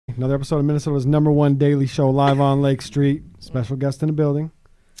Another episode of Minnesota's #1 daily show, live on Lake Street. Special guest in the building.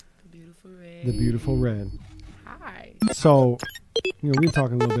 The Beautiful Red. The Beautiful Red. Hi. So, we were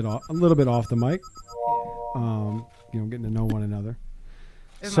talking a little bit off the mic. Getting to know one another.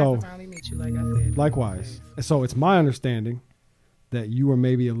 It's nice to finally meet you, like I said. Likewise. So it's my understanding that you were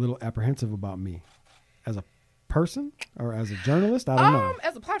maybe a little apprehensive about me as a person or as a journalist. I don't know.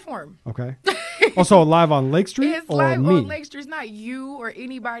 As a platform. Okay. Also live on Lake Street it's or live me? on Lake Street. It's not you or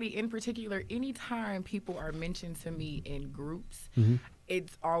anybody in particular. Anytime people are mentioned to me in groups,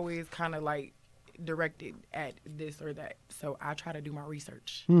 it's always kind of like directed at this or that. So I try to do my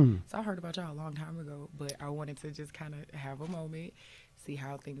research. So I heard about y'all a long time ago, but I wanted to just kind of have a moment, see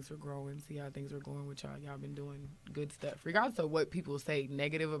how things were growing, see how things were going with y'all. Y'all been doing good stuff. Regardless of what people say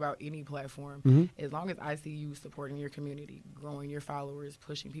negative about any platform, as long as I see you supporting your community, growing your followers,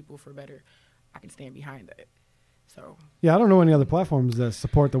 pushing people for better, I can stand behind that. So yeah, I don't know any other platforms that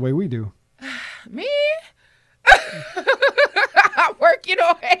support the way we do. Me? I'm working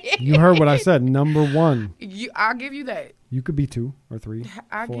on it. You heard what I said. #1. I'll give you that. You could be 2 or 3,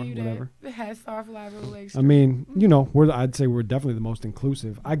 I'll 4, give you whatever. that. Hats off, Liveon Lakestreet. I mean, I'd say we're definitely the most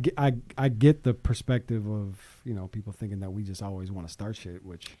inclusive. I get the perspective of, people thinking that we just always want to start shit,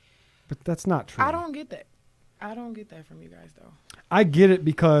 but that's not true. I don't get that. I don't get that from you guys, though. I get it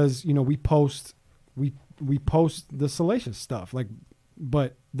because, we post the salacious stuff,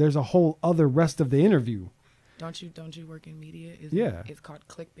 but there's a whole other rest of the interview. Don't you work in media? It's called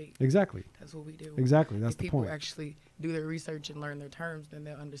clickbait. Exactly. That's what we do. Exactly. That's if the people point. actually do their research and learn their terms, then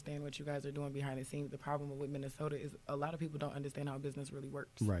they'll understand what you guys are doing behind the scenes. The problem with Minnesota is a lot of people don't understand how business really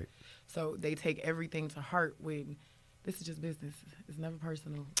works. Right. So they take everything to heart when this is just business. It's never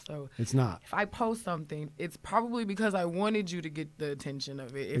personal. So it's not. If I post something, it's probably because I wanted you to get the attention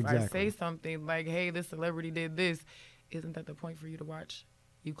of it. If I say something like, hey, this celebrity did this, isn't that the point for you to watch?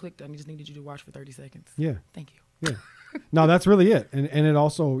 You clicked on, I just needed you to watch for 30 seconds. Yeah. Thank you. Yeah. No, that's really it. And it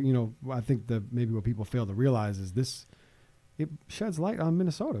also, I think maybe what people fail to realize is it sheds light on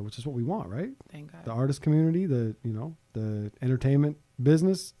Minnesota, which is what we want, right? Thank God. The artist community, the entertainment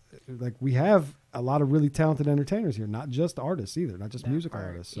business. Like, we have a lot of really talented entertainers here, not just artists either, not just musical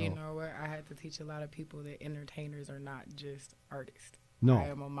artists. So. You know what? I had to teach a lot of people that entertainers are not just artists. No. I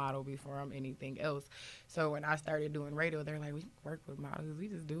am a model before I'm anything else. So when I started doing radio, they're like, we work with models. We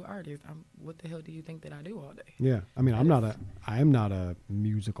just do artists. What the hell do you think that I do all day? Yeah. I mean, I am not a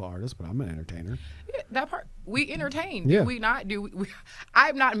musical artist, but I'm an entertainer. Yeah, that part. We entertain. Yeah. Do we not?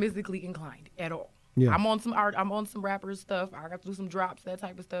 I'm not musically inclined at all. Yeah. I'm on some art. I'm on some rapper stuff. I got to do some drops, that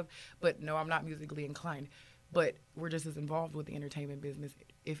type of stuff. But no, I'm not musically inclined. But we're just as involved with the entertainment business.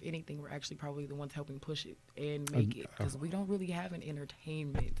 If anything, we're actually probably the ones helping push it and make it. Because we don't really have an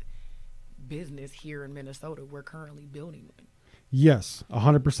entertainment business here in Minnesota. We're currently building one. Yes,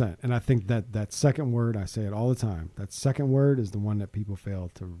 100%. And I think that second word, I say it all the time, that second word is the one that people fail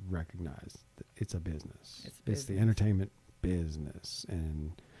to recognize. It's a business. It's the entertainment business.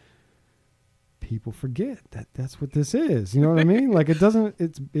 And people forget that that's what this is. You know what I mean? Like,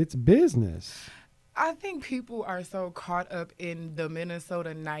 it's business. I think people are so caught up in the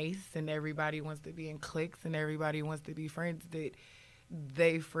Minnesota nice and everybody wants to be in cliques and everybody wants to be friends that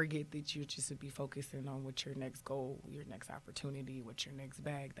they forget that you just should be focusing on what your next goal, your next opportunity, what your next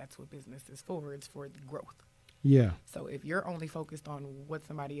bag. That's what business is for. It's for the growth. Yeah. So if you're only focused on what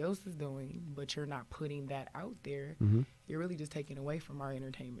somebody else is doing, but you're not putting that out there, you're really just taking away from our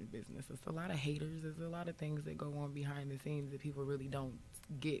entertainment business. It's a lot of haters. There's a lot of things that go on behind the scenes that people really don't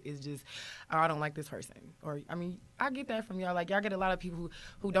get. It's just, oh, I don't like this person. Or, I mean, I get that from y'all. Like, y'all get a lot of people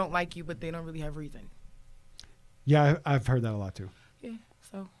who don't like you, but they don't really have reason. Yeah, I've heard that a lot too. Yeah,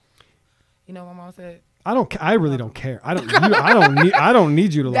 so, my mom said, I really don't care. I don't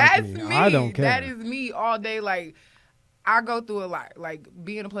need you to like me. I don't care. That is me all day. Like, I go through a lot. Like,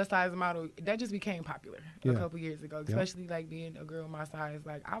 being a plus size model, that just became popular a couple years ago. Especially like being a girl my size.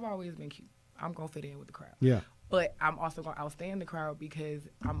 Like, I've always been cute. I'm gonna fit in with the crowd. Yeah. But I'm also gonna outstand the crowd because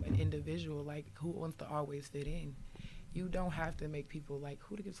I'm an individual. Like, who wants to always fit in? You don't have to make people like,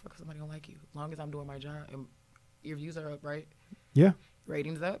 who gives a fuck if somebody don't like you? As long as I'm doing my job and your views are up, right? Yeah.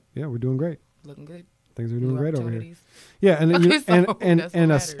 Ratings up. Yeah, we're doing great. Looking good. Things are doing great over here. Yeah,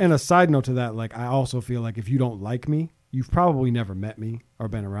 and a side note to that, like, I also feel like if you don't like me, you've probably never met me or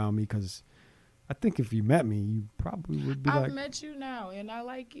been around me, because I think if you met me, you probably would be I've met you now, and I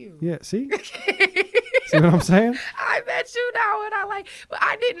like you. Yeah, see? See what I'm saying? I met you now, and I like, but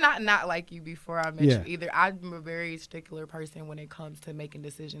I did not like you before I met you either. I'm a very particular person when it comes to making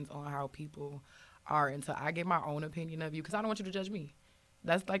decisions on how people are, and so I get my own opinion of you because I don't want you to judge me.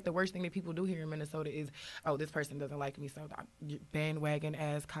 That's like the worst thing that people do here in Minnesota is, oh, this person doesn't like me, so bandwagon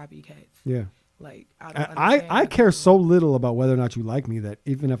ass copycats. Yeah. Like, I care so little about whether or not you like me that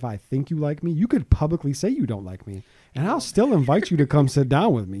even if I think you like me, you could publicly say you don't like me, and I'll still invite you to come sit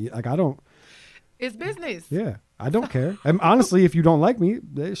down with me. Like, I don't. It's business. Yeah, I don't care. And honestly, if you don't like me,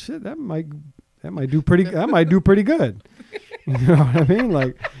 that might do pretty good. You know what I mean?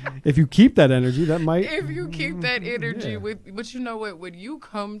 Like, if you keep that energy, that might. If you keep that energy but you know what? When you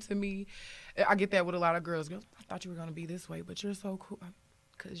come to me, I get that with a lot of girls. Girls, I thought you were gonna be this way, but you're so cool.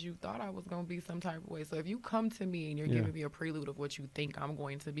 Because you thought I was going to be some type of way. So if you come to me and you're giving me a prelude of what you think I'm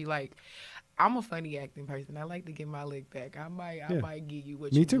going to be like, I'm a funny acting person. I like to get my lick back. I might give you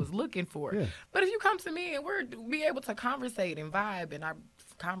what you was looking for. Yeah. But if you come to me and we're be able to conversate and vibe and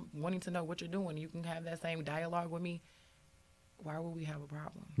I'm wanting to know what you're doing, you can have that same dialogue with me, why would we have a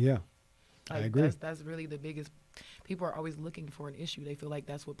problem? Yeah, like, I agree. That's really the biggest. People are always looking for an issue. They feel like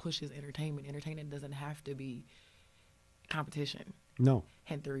that's what pushes entertainment. Entertainment doesn't have to be competition. No.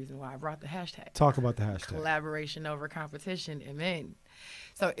 Hence the reason why I brought the hashtag. Talk about the hashtag. Collaboration over competition. Amen.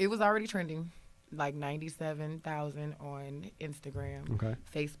 So it was already trending, like 97,000 on Instagram. Okay.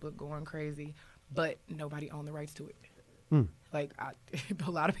 Facebook going crazy, but nobody owned the rights to it. Like,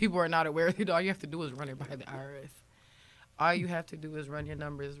 a lot of people are not aware that all you have to do is run it by the IRS. All you have to do is run your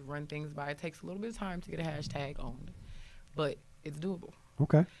numbers, run things by. It takes a little bit of time to get a hashtag owned, but it's doable.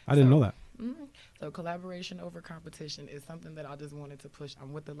 Okay. I didn't know that. So collaboration over competition is something that I just wanted to push.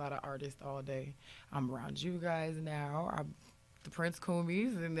 I'm with a lot of artists all day. I'm around you guys now. I'm the Prince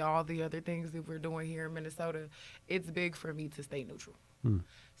Kumis and all the other things that we're doing here in Minnesota. It's big for me to stay neutral.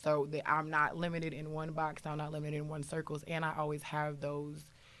 So that I'm not limited in one box. I'm not limited in one circles. And I always have those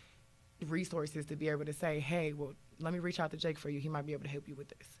resources to be able to say, hey, well, let me reach out to Jake for you. He might be able to help you with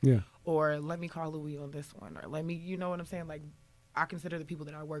this. Yeah. Or let me call Louis on this one. Or let me, you know what I'm saying? Like, I consider the people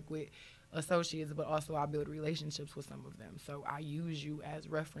that I work with associates, but also I build relationships with some of them. So I use you as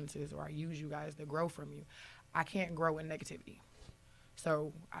references, or I use you guys to grow from you. I can't grow in negativity.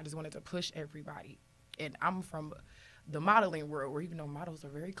 So I just wanted to push everybody. And I'm from the modeling world where, even though models are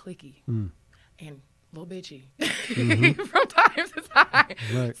very cliquey and a little bitchy from time to time.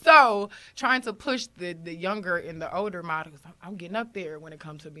 Right. So trying to push the younger and the older models, I'm getting up there when it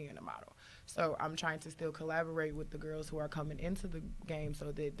comes to being a model. So I'm trying to still collaborate with the girls who are coming into the game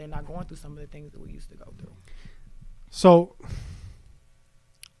so that they're not going through some of the things that we used to go through. So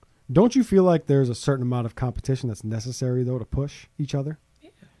don't you feel like there's a certain amount of competition that's necessary, though, to push each other?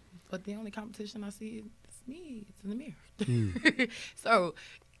 Yeah. But the only competition I see is me. It's in the mirror. So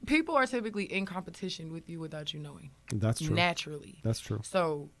people are typically in competition with you without you knowing. That's true. Naturally. That's true.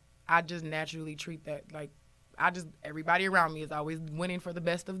 So I just naturally treat that like, everybody around me is always winning for the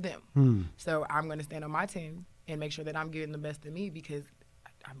best of them. So I'm going to stand on my 10 and make sure that I'm getting the best of me, because,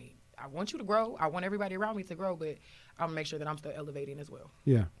 I mean, I want you to grow. I want everybody around me to grow, but I'm going to make sure that I'm still elevating as well.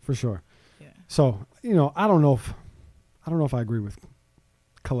 Yeah, for sure. Yeah. So, you know, I don't know if I agree with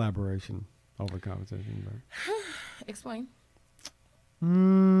collaboration over competition. But. Explain.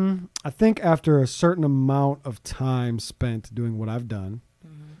 I think after a certain amount of time spent doing what I've done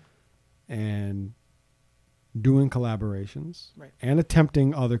and doing collaborations and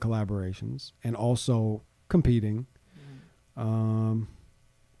attempting other collaborations and also competing, I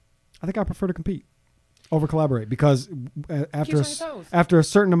think I prefer to compete over collaborate, because after a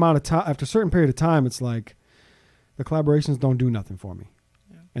certain amount of time, after a certain period of time, it's like the collaborations don't do nothing for me,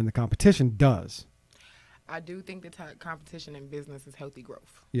 and the competition does. I do think that competition in business is healthy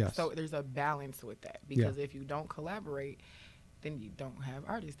growth. Yes. So there's a balance with that, because if you don't collaborate, then you don't have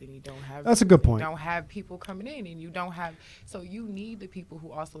artists, and you don't have. That's a good point. You don't have people coming in, and you don't have. So you need the people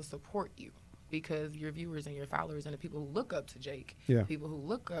who also support you, because your viewers and your followers and the people who look up to Jake, the people who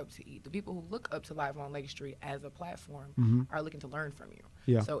look up to Eat, the people who look up to Liveon Lakestreet as a platform are looking to learn from you.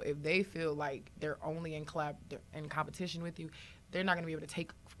 Yeah. So if they feel like they're only in competition with you, they're not going to be able to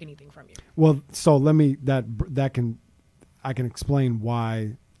take anything from you. Well, so let me I can explain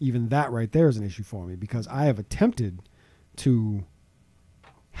why even that right there is an issue for me, because I have attempted to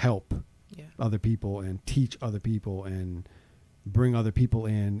help other people and teach other people and bring other people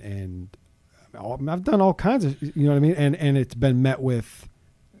in, and I've done all kinds of, you know what I mean? And it's been met with,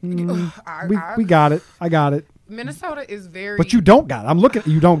 we got it. I got it. Minnesota is very. But you don't got it. I'm looking,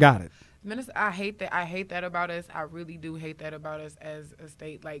 you don't got it. Minnesota, I hate that. I hate that about us. I really do hate that about us as a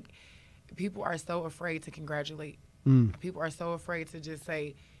state. Like, people are so afraid to congratulate. People are so afraid to just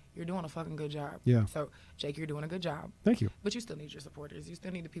say, you're doing a fucking good job. Yeah. So, Jake, you're doing a good job. Thank you. But you still need your supporters. You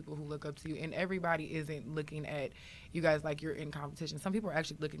still need the people who look up to you. And everybody isn't looking at you guys like you're in competition. Some people are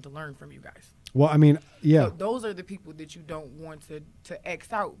actually looking to learn from you guys. Well, I mean, yeah. So those are the people that you don't want to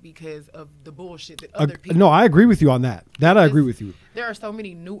X out because of the bullshit that other people. No, I agree with you on that. That I agree with you. There are so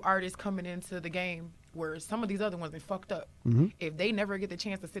many new artists coming into the game where some of these other ones, they fucked up. If they never get the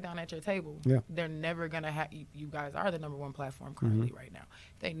chance to sit down at your table, they're never going to have, you guys are the #1 platform currently right now.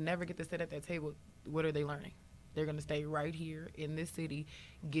 If they never get to sit at that table, what are they learning? They're going to stay right here in this city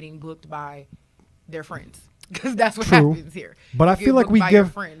getting booked by their friends. Because that's what happens here. But I feel like we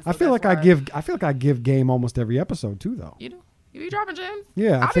give, I feel like I give game almost every episode too, though. You do? You be dropping gems?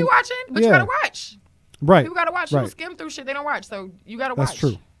 Yeah. I'll be watching, but you got to watch. Right. People got to watch. You skim through shit they don't watch. So you got to watch. That's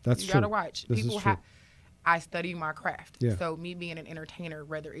true. That's true. You got to watch. This is true. I study my craft. Yeah. So me being an entertainer,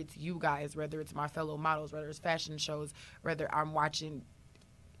 whether it's you guys, whether it's my fellow models, whether it's fashion shows, whether I'm watching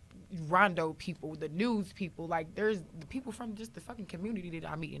Rondo people, the news people, like there's the people from just the fucking community that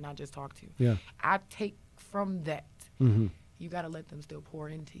I meet and I just talk to. Yeah. I take from that. You got to let them still pour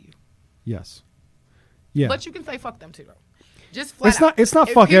into you. Yes. Yeah. But you can say fuck them too, though. Just flat it's not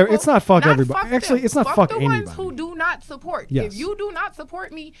fuck everybody. Actually, it's not fuck anybody. The ones who do not support. Yes. If you do not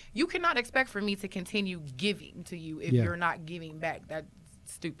support me, you cannot expect for me to continue giving to you if you're not giving back. That's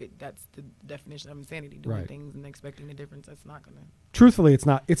stupid. That's the definition of insanity. Doing things and expecting a difference. That's not gonna. Truthfully, it's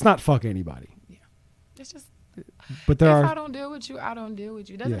not fuck anybody. Yeah. It's just. But if I don't deal with you, I don't deal with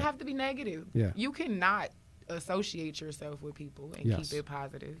you. It doesn't have to be negative. Yeah. You cannot associate yourself with people and keep it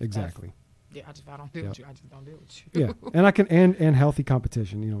positive. Exactly. If I don't deal with you, I just don't deal with Yeah, you. and I can and healthy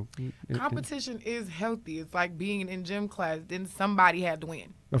competition. You know, competition is healthy. It's like being in gym class. Then somebody had to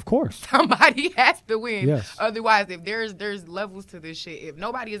win. Of course, somebody has to win. Yes. Otherwise, if there's levels to this shit. If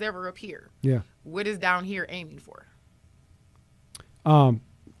nobody is ever up here, what is down here aiming for?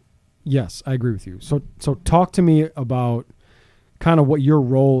 Yes, I agree with you. So talk to me about kind of what your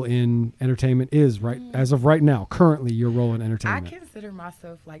role in entertainment is as of right now. Currently, your role in entertainment. I consider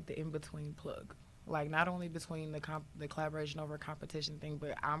myself like the in-between plug. Like not only between the collaboration over competition thing,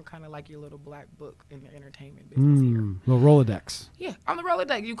 but I'm kind of like your little black book in the entertainment business here. Little Rolodex. Yeah, I'm the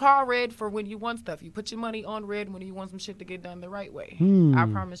Rolodex. You call Red for when you want stuff. You put your money on Red when you want some shit to get done the right way. I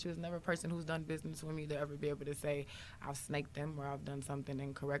promise you, there's never a person who's done business with me to ever be able to say I've snaked them or I've done something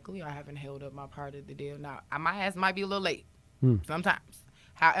incorrectly. I haven't held up my part of the deal. Now, my ass might be a little late. Sometimes.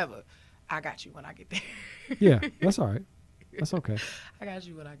 However, I got you when I get there. Yeah, that's all right. That's okay. I got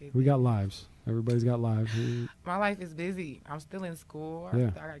you when I get there. We got lives. Everybody's got lives. My life is busy. I'm still in school. I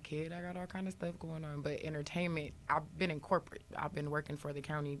got a kid. I got all kind of stuff going on. But entertainment, I've been in corporate. I've been working for the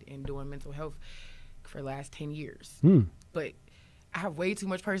county and doing mental health for the last 10 years. But I have way too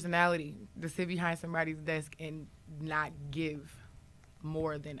much personality to sit behind somebody's desk and not give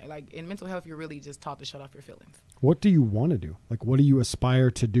more than, like, in mental health, you're really just taught to shut off your feelings. What do you want to do? Like, what do you aspire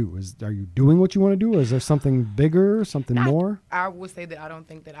to do? Are you doing what you want to do, or is there something bigger, something more? I would say that I don't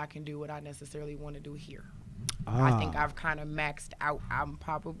think that I can do what I necessarily want to do here. I think I've kind of maxed out.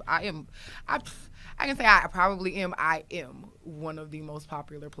 I can say I probably am. I am one of the most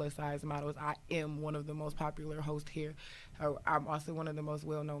popular plus size models. I am one of the most popular hosts here. I'm also one of the most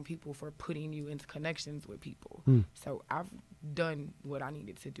well-known people for putting you into connections with people. So I've done what I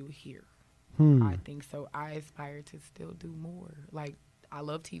needed to do here. I think so. I aspire to still do more. Like, I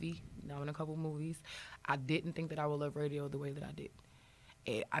love TV. I'm in a couple movies. I didn't think that I would love radio the way that I did.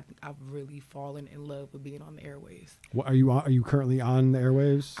 And I've really fallen in love with being on the airwaves. What, are you currently on the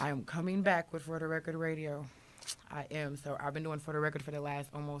airwaves? I am coming back with For the Record Radio. I am. So I've been doing For the Record for the last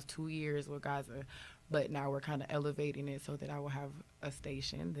almost 2 years with Gaza. But now we're kind of elevating it so that I will have a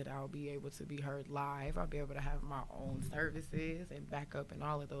station that I'll be able to be heard live. I'll be able to have my own services and backup and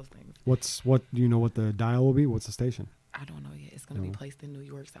all of those things. Do you know what the dial will be? What's the station? I don't know yet. It's going to be placed in New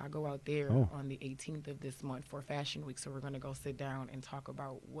York. So I go out there on the 18th of this month for Fashion Week. So we're going to go sit down and talk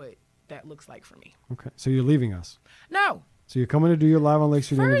about what that looks like for me. Okay. So you're leaving us? No. So you're coming to do your Live on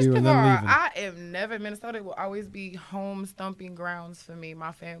Lakestreet interview and then leaving? I am never. Minnesota will always be home stomping grounds for me.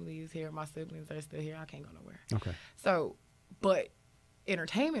 My family is here. My siblings are still here. I can't go nowhere. Okay. So, but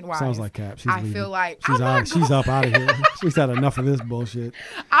entertainment-wise, sounds like Cap. She's leaving. Feel like she's up out of here. She's had enough of this bullshit.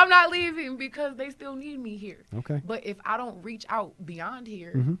 I'm not leaving because they still need me here. Okay. But if I don't reach out beyond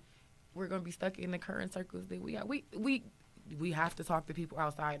here, we're gonna be stuck in the current circles that we are. We have to talk to people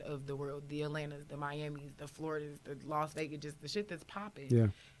outside of the world, the Atlantas, the Miamis, the Floridas, the Las Vegas, just the shit that's popping. Yeah.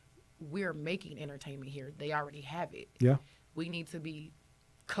 We're making entertainment here. They already have it. Yeah. We need to be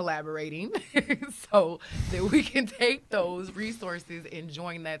collaborating so that we can take those resources and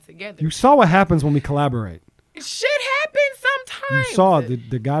join that together. You saw what happens when we collaborate. Shit happens You saw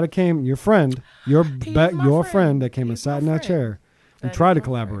the guy that came, your friend, your friend that came and sat in that chair. We tried to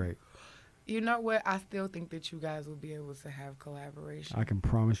collaborate. You know what? I still think that you guys will be able to have collaboration. I can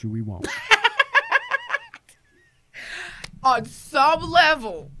promise you we won't. On some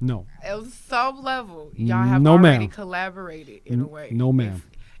level. No. On some level. Y'all have already collaborated in a way. No, ma'am.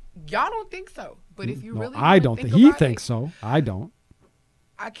 Y'all don't think so. But if you really I don't think he thinks so. I don't.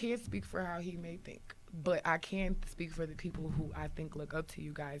 I can't speak for how he may think. But I can speak for the people who I think look up to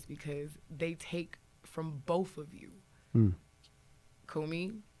you guys because they take from both of you.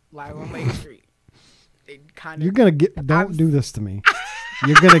 Kumi, Liveon Lakestreet. You're gonna don't do this to me.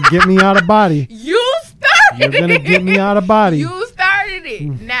 You're gonna get me out of body. You started it. You're gonna get me out of body. You started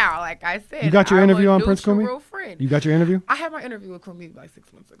it. Now, like I said, you got your interview on Prince Kumi? You got your interview? I had my interview with Kumi like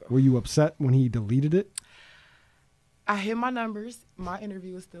 6 months ago. Were you upset when he deleted it? I hit my numbers. My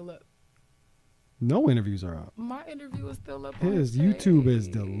interview is still up. No interviews are up. My interview is still up. His YouTube is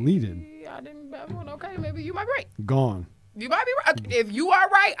deleted. I didn't. Okay, maybe you might be right. Gone. You might be right. If you are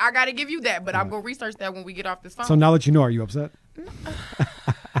right, I got to give you that. But I'm going to research that when we get off this phone. So now that you know, are you upset?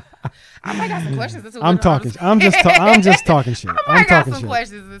 I might got some questions. I'm talking. I'm just talking shit. I might got some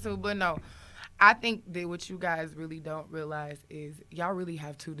questions too, but no. I think that what you guys really don't realize is y'all really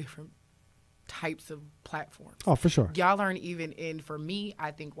have two different types of platforms. Oh, for sure. Y'all aren't even in. For me,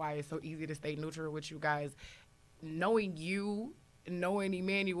 I think why it's so easy to stay neutral with you guys, knowing you, knowing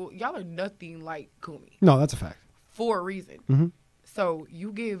Emmanuel, y'all are nothing like Kumi. No, that's a fact. For a reason. Mm-hmm. So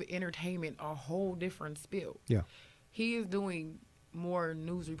you give entertainment a whole different spill. Yeah. He is doing more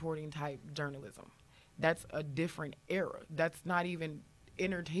news reporting type journalism. That's a different era. That's not even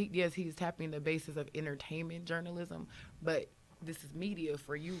yes, he's tapping the basis of entertainment journalism, but this is media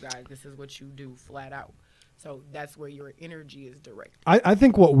for you guys. This is what you do flat out. So that's where your energy is directed. I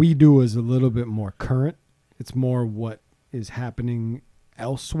think what we do is a little bit more current. It's more what is happening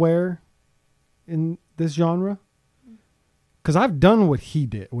elsewhere in this genre. Because I've done what he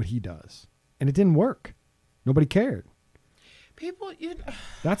does, and it didn't work. Nobody cared.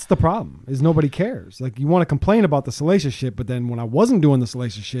 That's the problem, is nobody cares. Like, you want to complain about the salacious shit, but then when I wasn't doing the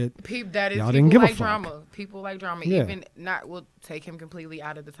salacious shit, y'all didn't give a fuck. Drama. People like drama. Yeah. Even we'll take him completely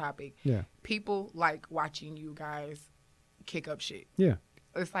out of the topic. Yeah. People like watching you guys kick up shit. Yeah.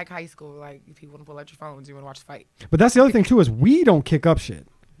 It's like high school. Like, if people want to pull out your phones, you want to watch the fight. But that's the other thing, too, is we don't kick up shit.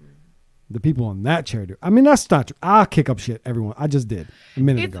 The people in that chair do. I mean, that's not true. I'll kick up shit, everyone. I just did a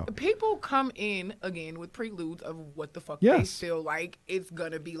minute ago. People come in, again, with preludes of what the fuck they feel like it's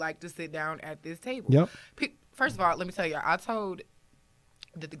going to be like to sit down at this table. Yep. First of all, let me tell you, I told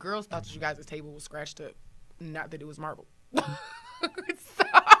that the girls thought that you guys' table was scratched up, not that it was marble. Let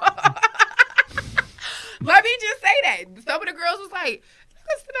me just say that. Some of the girls was like,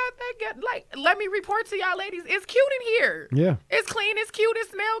 let me report to y'all ladies, it's cute in here. Yeah. It's clean, it's cute, it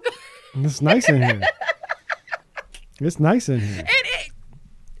smells good. It's nice in here. It's nice in here.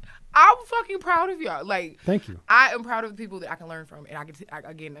 I'm fucking proud of y'all. Like, thank you. I am proud of the people that I can learn from, and I can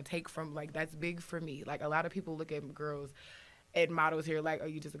take from. Like, that's big for me. Like, a lot of people look at girls and models here like, oh,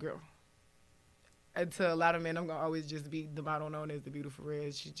 you just a girl. And to a lot of men, I'm gonna always just be the model known as the beautiful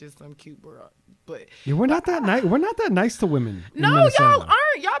red. She's just some cute girl. But yeah, we're not that nice. We're not that nice to women. No, y'all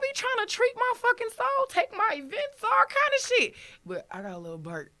aren't. Y'all be trying to treat my fucking soul, take my events, all kind of shit. But I got a little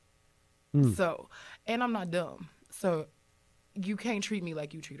burnt. So, and I'm not dumb. So, you can't treat me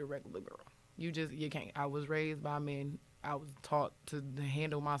like you treat a regular girl. You can't. I was raised by men. I was taught to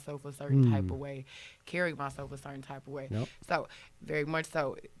handle myself a certain type of way, carry myself a certain type of way. Yep. So, very much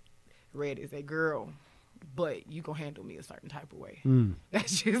so, Red is a girl, but you gonna handle me a certain type of way.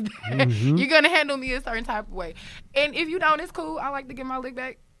 That's just you're gonna handle me a certain type of way. And if you don't, it's cool. I like to get my lick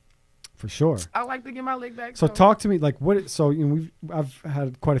back. For sure. I like to get my leg back. So talk to me, like, what? So I've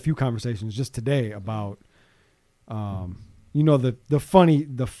had quite a few conversations just today about, the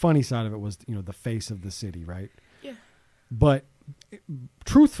funny side of it was, the face of the city, right? Yeah. But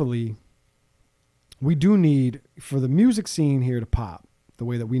truthfully, we do need, for the music scene here to pop the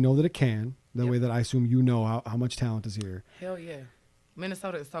way that we know that it can, the way that I assume how much talent is here. Hell yeah.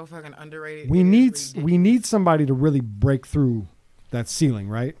 Minnesota is so fucking underrated. We need somebody to really break through that ceiling,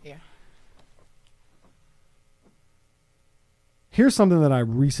 right? Yeah. Here's something that I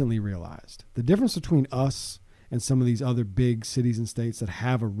recently realized. The difference between us and some of these other big cities and states that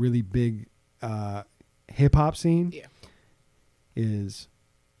have a really big hip-hop scene is,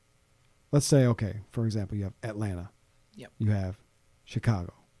 let's say, okay, for example, you have Atlanta. Yep. You have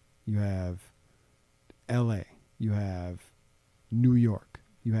Chicago. You have L.A. You have New York.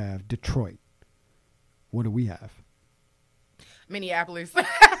 You have Detroit. What do we have? Minneapolis.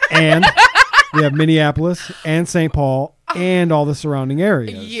 And we have Minneapolis and St. Paul and all the surrounding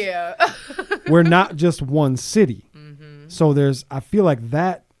areas. Yeah. We're not just one city. So I feel like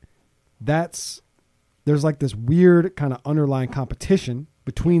there's like this weird kind of underlying competition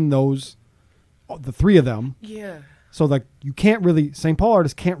between the three of them. Yeah. So like St. Paul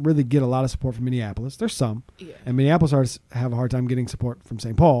artists can't really get a lot of support from Minneapolis. There's some. Yeah. And Minneapolis artists have a hard time getting support from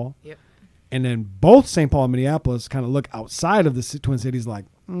St. Paul. Yep. And then both St. Paul and Minneapolis kind of look outside of the Twin Cities like,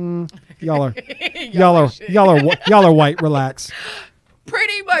 y'all are white, relax.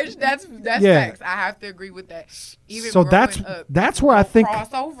 Pretty much, that's facts. I have to agree with that. Even so that's where I think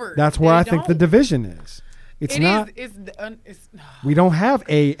crossover. That's where I think the division is. We don't have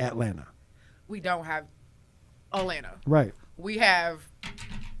Atlanta. We don't have Atlanta. Right. We have.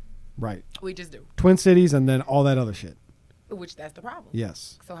 Right. We just do. Twin Cities and then all that other shit. Which that's the problem.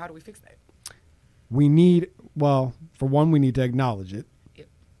 Yes. So how do we fix that? We need, for one, we need to acknowledge it. Yep.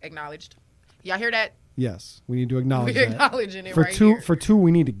 Acknowledged. Y'all hear that? Yes, we need to acknowledge that. Acknowledging it For two, we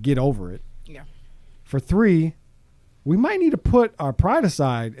need to get over it. Yeah. For three, we might need to put our pride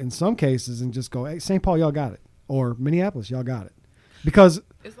aside in some cases and just go, hey, St. Paul, y'all got it. Or Minneapolis, y'all got it. Because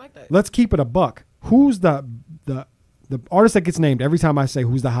it's like that. Let's keep it a buck. Who's the artist that gets named every time I say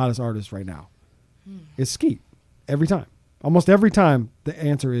who's the hottest artist right now? It's Skeet. Every time. Almost every time the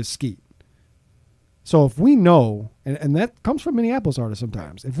answer is Skeet. So if we know, and that comes from Minneapolis artists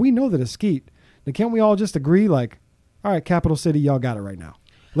sometimes, if we know that it's Skeet, then can't we all just agree like, all right, Capital City, y'all got it right now.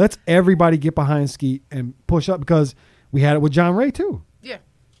 Let's everybody get behind Skeet and push up because we had it with John Ray too. Yeah.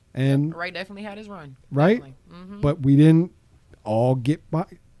 And Ray definitely had his run. Right? But we didn't all get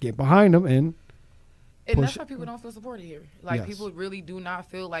behind him and that's why people don't feel supported here. Like people really do not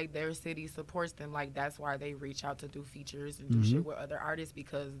feel like their city supports them. Like that's why they reach out to do features and do shit with other artists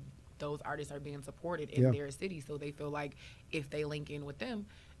because those artists are being supported in their city. So they feel like if they link in with them,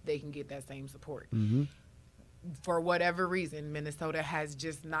 they can get that same support. For whatever reason, Minnesota has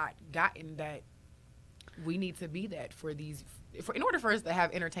just not gotten that. We need to be that in order for us to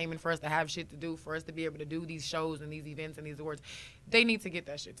have entertainment, for us to have shit to do, for us to be able to do these shows and these events and these awards, they need to get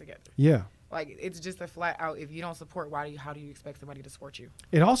that shit together. Yeah. Like it's just a flat out. If you don't support, how do you expect somebody to support you?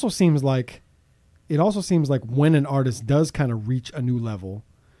 It also seems like when an artist does kind of reach a new level,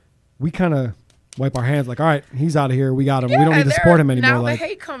 we kind of wipe our hands like, all right, he's out of here. We got him. We don't need to support him anymore. Now the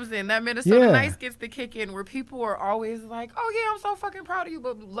hate comes in. That Minnesota Nice gets to kick in where people are always like, oh, yeah, I'm so fucking proud of you.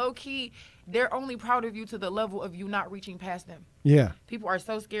 But low key, they're only proud of you to the level of you not reaching past them. Yeah. People are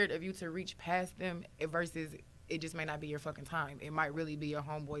so scared of you to reach past them versus it just may not be your fucking time. It might really be your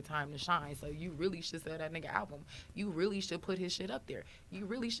homeboy time to shine. So you really should sell that nigga album. You really should put his shit up there. You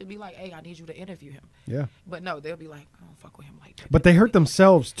really should be like, hey, I need you to interview him. Yeah. But no, they'll be like, I don't fuck with him like that. But they hurt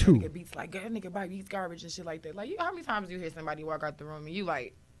themselves too. That nigga beats like, that nigga beats garbage and shit like that. Like, how many times do you hear somebody walk out the room and you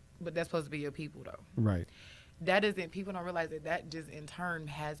like, but that's supposed to be your people though. Right. That isn't, people don't realize that just in turn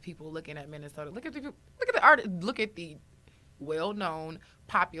has people looking at Minnesota. Look at the art, look at the well-known,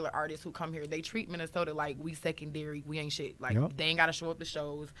 popular artists who come here. They treat Minnesota like we secondary, we ain't shit. Like they ain't gotta show up to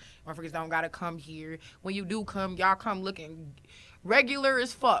shows. Motherfuckers don't gotta come here. When you do come, y'all come looking regular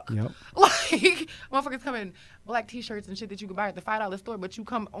as fuck. Yep. Like motherfuckers come in black t-shirts and shit that you can buy at the $5 store, but you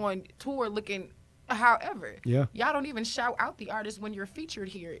come on tour looking however. Yeah. Y'all don't even shout out the artists when you're featured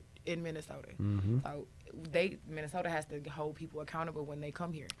here in Minnesota. So Minnesota has to hold people accountable when they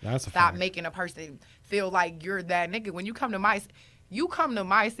come here. That's Stop making a person feel like you're that nigga. When you come to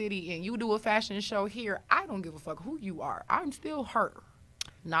my city and you do a fashion show here, I don't give a fuck who you are. I'm still her,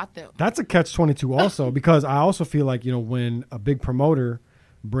 not them. That's a catch-22 also because I also feel like, you know, when a big promoter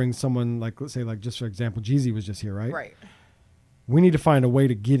brings someone like, let's say like just for example, Jeezy was just here, right? Right. We need to find a way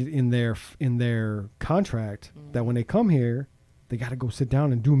to get it in their contract that when they come here, they got to go sit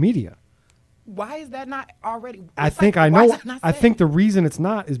down and do media. Why is that not already? I think the reason it's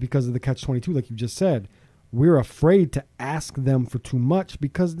not is because of the catch-22, like you just said. We're afraid to ask them for too much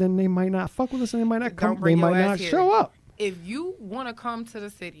because then they might not fuck with us and they might not come. They might not show up. If you want to come to the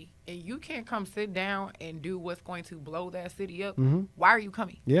city and you can't come sit down and do what's going to blow that city up, why are you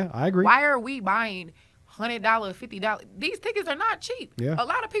coming? Yeah, I agree. Why are we buying $100, $50? These tickets are not cheap. Yeah. A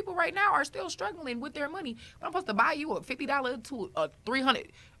lot of people right now are still struggling with their money. But I'm supposed to buy you a $50 to a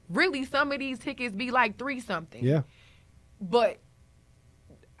 $300. Really, some of these tickets be like $3 something. Yeah. But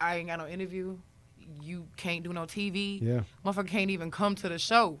I ain't got no interview. You can't do no TV. Yeah. Motherfucker can't even come to the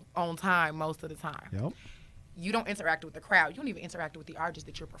show on time most of the time. Yep. You don't interact with the crowd. You don't even interact with the artists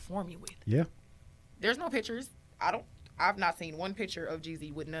that you're performing with. Yeah. There's no pictures. I've not seen one picture of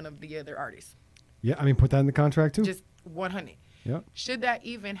Jeezy with none of the other artists. Yeah, I mean, put that in the contract too. Just 100. Yeah. Should that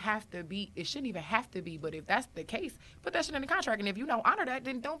even have to be? It shouldn't even have to be. But if that's the case, put that shit in the contract. And if you don't honor that,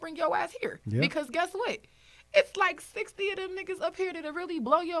 then don't bring your ass here. Yeah. Because guess what? it's like 60 of them niggas up here that'll really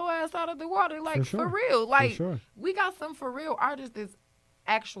blow your ass out of the water. Like, For real. Like, we got some for real artists that's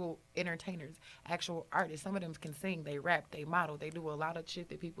actual entertainers, actual artists. Some of them can sing, they rap, they model, they do a lot of shit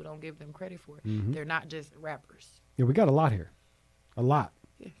that people don't give them credit for. They're not just rappers. Yeah, we got a lot here. A lot.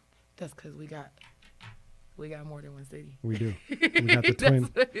 Yeah, that's because we got more than one city. We do. We got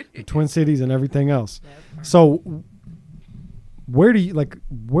the twin cities and everything else. So where do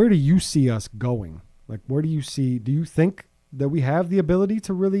you see us going? Like, do you think that we have the ability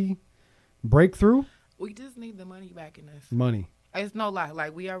to really break through? We just need the money back in us. Money. It's no lie.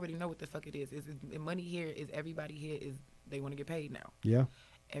 Like, we already know what the fuck it is. Money here is everybody here is they want to get paid now. Yeah.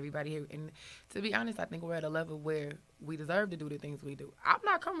 Everybody here. And to be honest, I think we're at a level where we deserve to do the things we do. I'm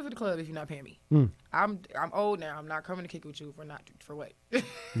not coming to the club if you're not paying me. I'm old now. I'm not coming to kick with you for what?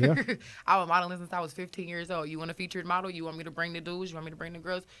 Yeah. I was modeling since I was 15 years old. You want a featured model? You want me to bring the dudes? You want me to bring the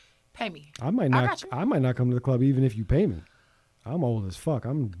girls? Pay me. I might not come to the club even if you pay me. I'm old as fuck.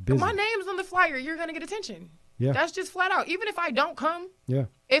 I'm busy. My name's on the flyer. You're gonna get attention. Yeah. That's just flat out. Even if I don't come, yeah.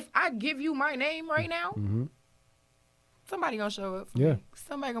 If I give you my name right now, somebody gonna show up for me.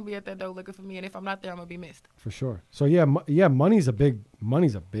 Somebody gonna be at that door looking for me, and if I'm not there, I'm gonna be missed. For sure. So yeah, money's a big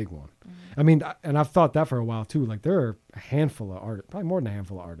one. I mean, and I've thought that for a while too. Like, there are a handful of artists, probably more than a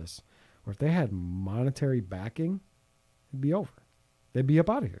handful of artists, where if they had monetary backing, it'd be over. They'd be up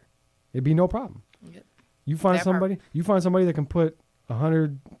out of here. It'd be no problem. Yep. You find somebody that can put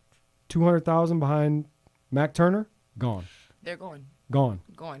 100, 200,000 behind Mac Turner, gone. They're going. Gone.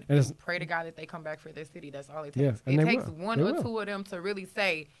 And pray to God that they come back for their city. That's all it takes. Yeah, it takes one or two of them to really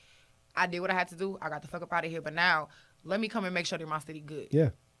say, I did what I had to do. I got the fuck up out of here. But now, let me come and make sure that my city good. Yeah.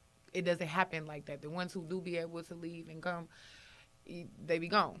 It doesn't happen like that. The ones who do be able to leave and come, they be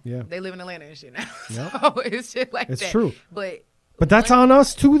gone. Yeah. They live in Atlanta and shit now. Yep. So it's shit like that. It's true. But that's on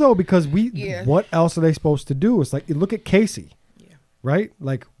us too, though, because what else are they supposed to do? It's like, look at Casey. Yeah. Right?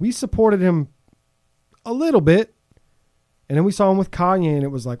 Like, we supported him a little bit. And then we saw him with Kanye, and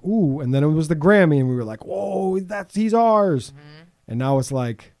it was like, ooh. And then it was the Grammy, and we were like, whoa, he's ours. And now it's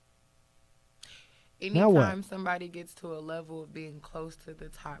like, anytime somebody gets to a level of being close to the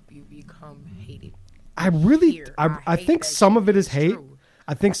top, you become hated. I think some of it is hate.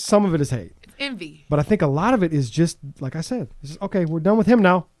 I think some of it is hate. It's envy. But I think a lot of it is just, like I said, it's just, okay, we're done with him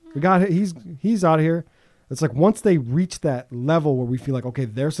now. We got it. He's out of here. It's like, once they reach that level where we feel like, okay,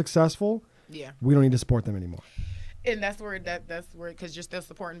 they're successful, we don't need to support them anymore. And that's where, because you're still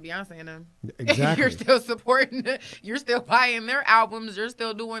supporting Beyonce and them. Exactly. You're still supporting, you're still buying their albums, you're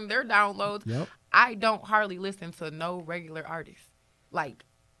still doing their downloads. Yep. I don't hardly listen to no regular artists. Like,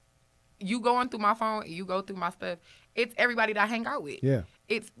 you going through my phone and you go through my stuff, it's everybody that I hang out with. Yeah.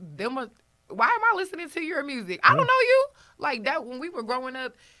 It's them. Why am I listening to your music? I don't know you. Like, that when we were growing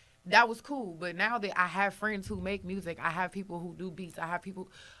up, that was cool. But now that I have friends who make music, I have people who do beats, I have people.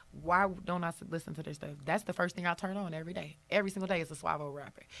 Why don't I listen to their stuff? That's the first thing I turn on every day. Every single day is a Suavo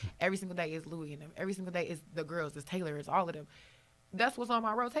rapper. Every single day is Louis and them. Every single day is the girls, it's Taylor, it's all of them. That's what's on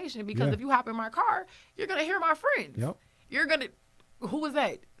my rotation, because if you hop in my car, you're going to hear my friends. Yep. You're going to, who is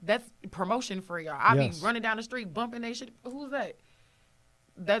that? That's promotion for y'all. I be running down the street, bumping they shit. Who is that?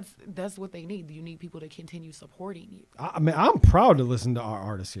 That's what they need. You need people to continue supporting you. I mean, I'm proud to listen to our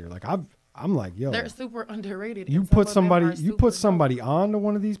artists here. Like, I'm like, yo, they're super underrated. You put somebody on to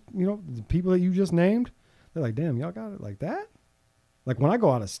one of these, the people that you just named. They're like, damn, y'all got it like that. Like, when I go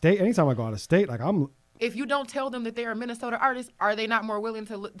out of state, anytime I go out of state, like, if you don't tell them that they're a Minnesota artist, are they not more willing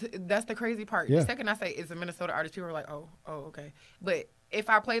to that's the crazy part. The second I say it's a Minnesota artist, people are like, oh, okay. But if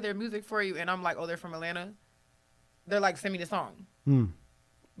I play their music for you and I'm like, oh, they're from Atlanta, they're like, send me the song.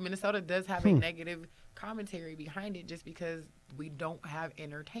 Minnesota does have a negative commentary behind it, just because we don't have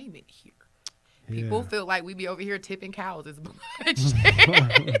entertainment here. People feel like we be over here tipping cows as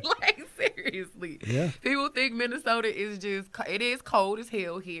bloodshed. Like, seriously. Yeah. People think Minnesota is just, it is cold as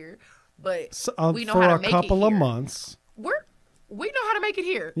hell here, but we know for how to make it a couple here. of months. We know how to make it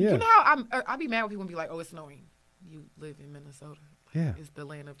here. Yeah. You know how I be mad when people be like, oh, it's snowing. You live in Minnesota. Yeah. It's the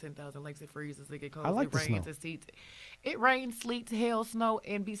land of 10,000 lakes. It freezes, it get cold, I like it the rains, snow. It rains, sleet, hail, snow,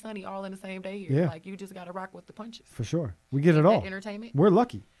 and be sunny all in the same day here. Yeah. Like, you just got to rock with the punches. For sure. We get it all. Entertainment. We're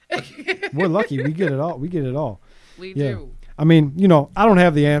lucky. We're lucky. We get it all. We get it all. We do. I mean, I don't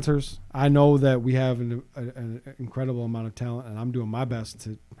have the answers. I know that we have an incredible amount of talent, and I'm doing my best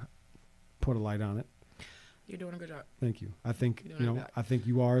to put a light on it. You're doing a good job. Thank you. I think, I think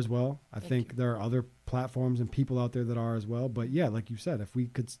you are as well. I think there are other platforms and people out there that are as well. But yeah, like you said, if we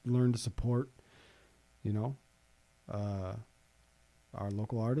could learn to support, our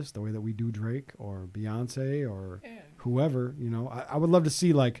local artists the way that we do Drake or Beyonce or whoever, I would love to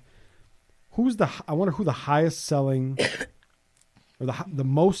see, like, I wonder who the highest selling or the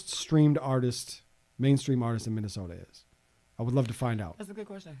most streamed artist, mainstream artist in Minnesota is. I would love to find out. That's a good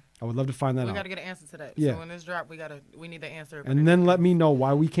question. I would love to find that out. We got to get an answer to that. Yeah. So when this drop, we need the answer. And then let me know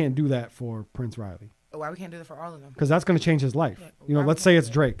why we can't do that for Prince Riley. Why we can't do that for all of them? Because that's going to change his life. Yeah. You know, let's say it's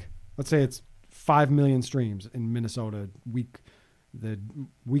Drake. Let's say it's 5 million streams in Minnesota the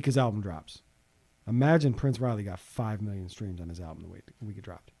week his album drops. Imagine Prince Riley got 5 million streams on his album the week it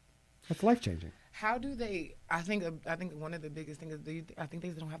dropped. That's life changing. How do they? I think one of the biggest things is I think they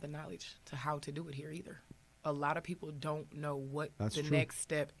don't have the knowledge to how to do it here either. A lot of people don't know what next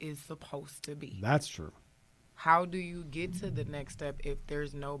step is supposed to be. That's true. How do you get to the next step if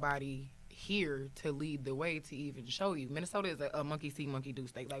there's nobody here to lead the way to even show you? Minnesota is a monkey see, monkey do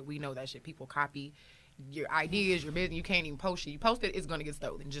state. Like, we know that shit. People copy your ideas, your business. You can't even post it. You post it, it's going to get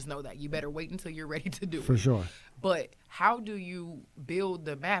stolen. Just know that. You better wait until you're ready to do it. For sure. But how do you build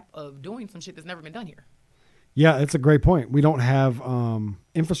the map of doing some shit that's never been done here? Yeah, it's a great point. We don't have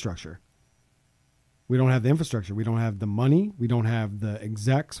infrastructure. We don't have the infrastructure. We don't have the money. We don't have the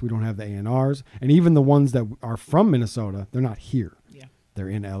execs. We don't have the A&Rs. And even the ones that are from Minnesota, they're not here. Yeah. They're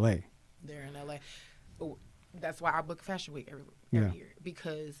in L.A. They're in L.A. Oh, that's why I book Fashion Week every year.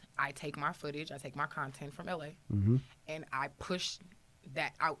 Because I take my footage, I take my content from L.A., and I push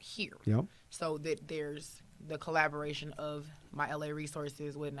that out here. Yep. So that there's the collaboration of my LA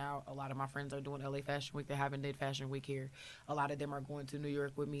resources with now a lot of my friends are doing LA Fashion Week. They haven't did Fashion Week here. A lot of them are going to New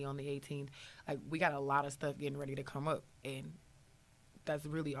York with me on the 18th. Like, we got a lot of stuff getting ready to come up, and that's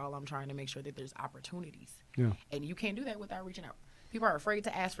really all I'm trying to make sure that there's opportunities. Yeah. And you can't do that without reaching out. People are afraid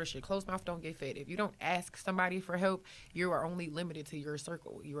to ask for shit. Closed mouth don't get fed. If you don't ask somebody for help, you are only limited to your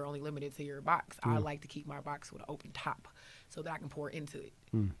circle. You are only limited to your box. I like to keep my box with an open top so that I can pour into it.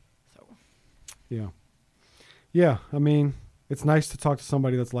 So. Yeah. Yeah, I mean, it's nice to talk to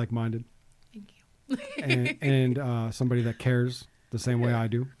somebody that's like-minded. Thank you. and somebody that cares the same way I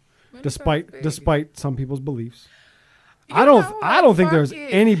do, despite some people's beliefs. I don't think there's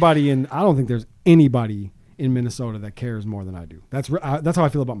anybody in Minnesota that cares more than I do. That's how I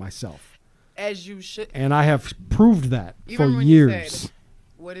feel about myself. As you should. And I have proved that for years. You said,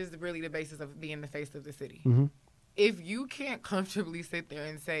 what is really the basis of being the face of the city? Mm-hmm. If you can't comfortably sit there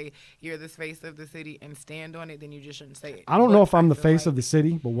and say you're the face of the city and stand on it, then you just shouldn't say it. I don't know if I'm the face of the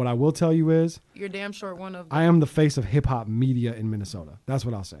city, but what I will tell you is you're damn sure one of them. I am the face of hip-hop media in Minnesota. That's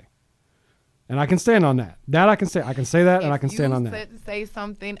what I'll say. And I can stand on that. That I can say. I can say that, and I can stand on that. Say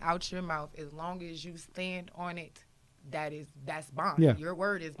something out your mouth, as long as you stand on it, that's bond. Yeah. Your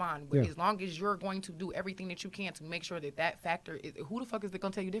word is bond. But as long as you're going to do everything that you can to make sure that factor is, who the fuck is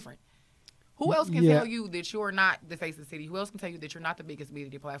going to tell you different? Who else can tell you that you're not the face of the city? Who else can tell you that you're not the biggest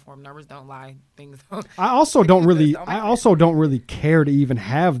media platform? Numbers don't lie. Things don't. I also don't really care to even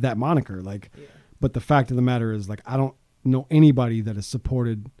have that moniker. But the fact of the matter is, I don't know anybody that has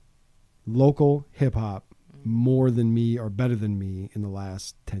supported local hip hop more than me or better than me in the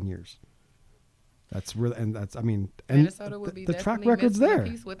last 10 years. That's really, and that's, I mean, and Minnesota would be the track record's there.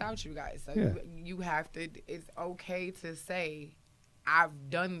 Piece without you guys. So you have to. It's okay to say, I've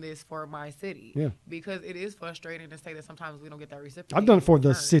done this for my city. Yeah. Because it is frustrating to say that sometimes we don't get that reciprocation. I've done it for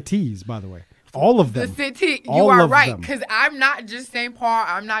the cities, by the way. All of them. The city. You are right. Because I'm not just St. Paul.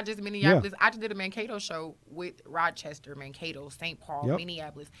 I'm not just Minneapolis. I just did a Mankato show with Rochester, Mankato, St. Paul,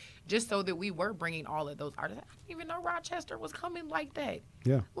 Minneapolis. Just so that we were bringing all of those artists. I didn't even know Rochester was coming like that.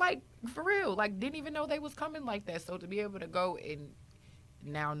 Yeah. For real. Didn't even know they was coming like that. So to be able to go and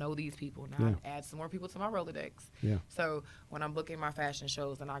now know these people, add some more people to my Rolodex. Yeah. So when I'm booking my fashion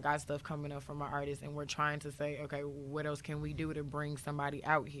shows and I got stuff coming up from my artists and we're trying to say, okay, what else can we do to bring somebody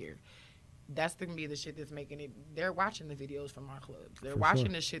out here? That's going to be the shit that's making it. They're watching the videos from our clubs. They're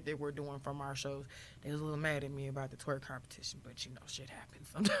watching the shit that we're doing from our shows. They was a little mad at me about the twerk competition, but shit happens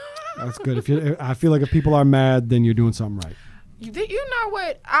sometimes. That's good. I feel like if people are mad, then you're doing something right. You know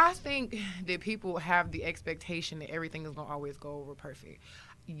what? I think that people have the expectation that everything is going to always go over perfect.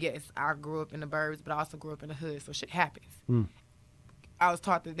 Yes, I grew up in the burbs, but I also grew up in the hood, so shit happens. I was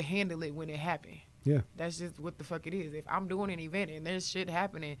taught to handle it when it happened. Yeah. That's just what the fuck it is. If I'm doing an event and there's shit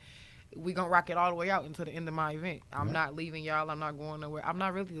happening, we going to rock it all the way out until the end of my event. I'm not leaving y'all. I'm not going nowhere. I'm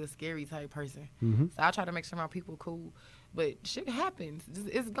not really a scary type person. So I try to make sure my people cool. But shit happens.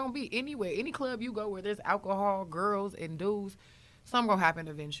 It's going to be anywhere. Any club you go where there's alcohol, girls, and dudes, something going to happen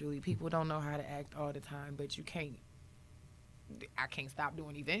eventually. People don't know how to act all the time, but I can't stop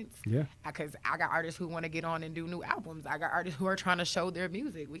doing events. Yeah. Because I got artists who want to get on and do new albums. I got artists who are trying to show their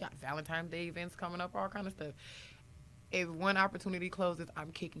music. We got Valentine's Day events coming up, all kind of stuff. If one opportunity closes,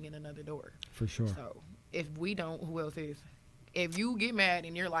 I'm kicking in another door. For sure. So if we don't, who else is? If you get mad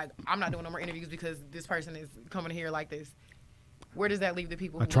and you're like, I'm not doing no more interviews because this person is coming here like this, where does that leave the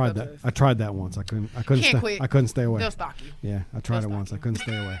people? I tried that. I tried that once. I couldn't. I couldn't stay away. They'll stalk you. Yeah, I tried it once. I couldn't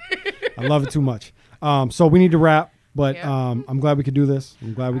stay away. I love it too much. So we need to wrap. But I'm glad we could do this.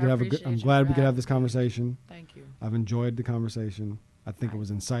 I'm glad we could have I'm glad we could have this conversation. Thank you. I've enjoyed the conversation. I think it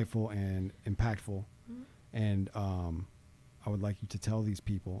was insightful and impactful. And I would like you to tell these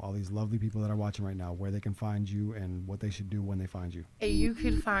people, all these lovely people that are watching right now, where they can find you and what they should do when they find you. Hey, you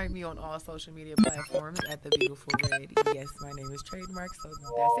can find me on all social media platforms at TheBeautiful Red. Yes, my name is trademark, so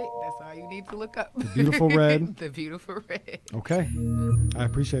that's it. That's all you need to look up. The Beautiful Red. The Beautiful Red. Okay. I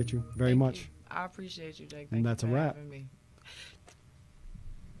appreciate you very much. I appreciate you, Jake. And that's a wrap. Me.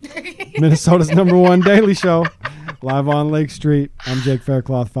 Minnesota's #1 daily show, live on Lake Street. I'm Jake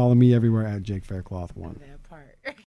Faircloth. Follow me everywhere at Jake Faircloth1.